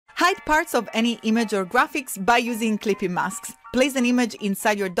Hide parts of any image or graphics by using clipping masks. Place an image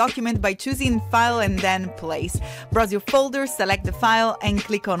inside your document by choosing File and then Place. Browse your folder, select the file and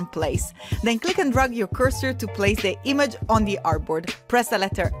click on Place. Then click and drag your cursor to place the image on the artboard. Press the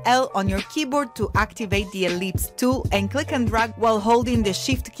letter L on your keyboard to activate the ellipse tool and click and drag while holding the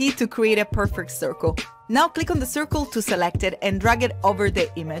Shift key to create a perfect circle. Now click on the circle to select it and drag it over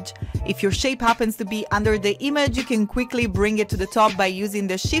the image. If your shape happens to be under the image, you can quickly bring it to the top by using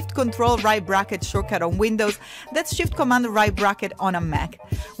the Shift-Control right bracket shortcut on Windows. That's Shift-Command right bracket on a Mac.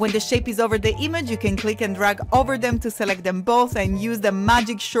 When the shape is over the image, you can click and drag over them to select them both and use the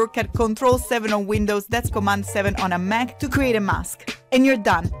magic shortcut Control-7 on Windows, that's Command-7 on a Mac, to create a mask. And you're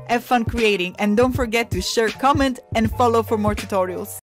done. Have fun creating and don't forget to share, comment and follow for more tutorials.